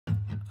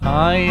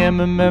I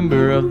am a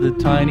member of the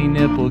Tiny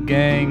Nipple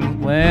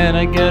gang. When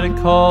I get a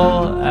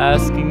call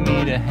asking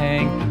me to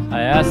hang,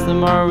 I ask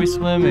them, are we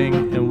swimming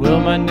and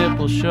will my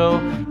nipple show?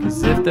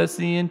 Cause if that's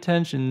the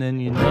intention, then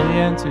you know the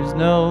answer's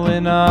no.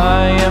 And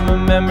I am a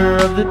member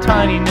of the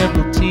Tiny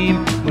Nipple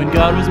team. When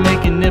God was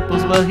making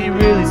nipples, well, he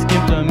really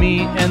skimped on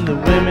me. And the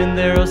women,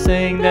 they're all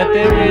saying that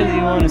they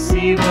really wanna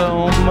see, but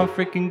oh my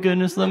freaking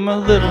goodness, let my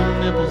little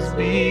nipples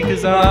be.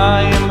 Cause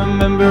I am a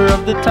member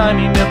of the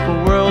Tiny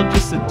Nipple world,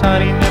 just a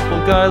tiny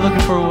nipple guy looking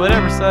for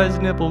whatever size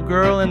nipple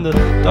girl. And the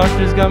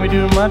doctors got me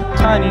doing my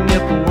tiny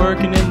nipple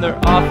working in their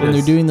office. When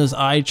they're doing those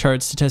eye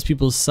charts to test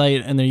people's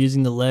sight and they're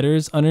using the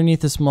letters,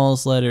 underneath the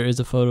smallest letter is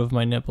a photo of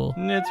my nipple.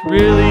 And it's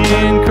really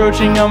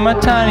encroaching on my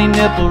tiny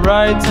nipple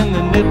rights, and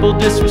the nipple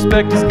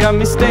disrespect has got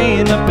me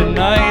staying up at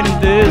night.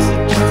 And this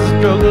is just the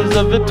struggles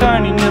of a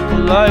tiny nipple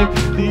life.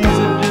 These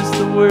are just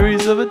the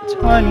worries of a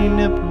tiny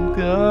nipple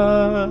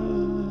guy.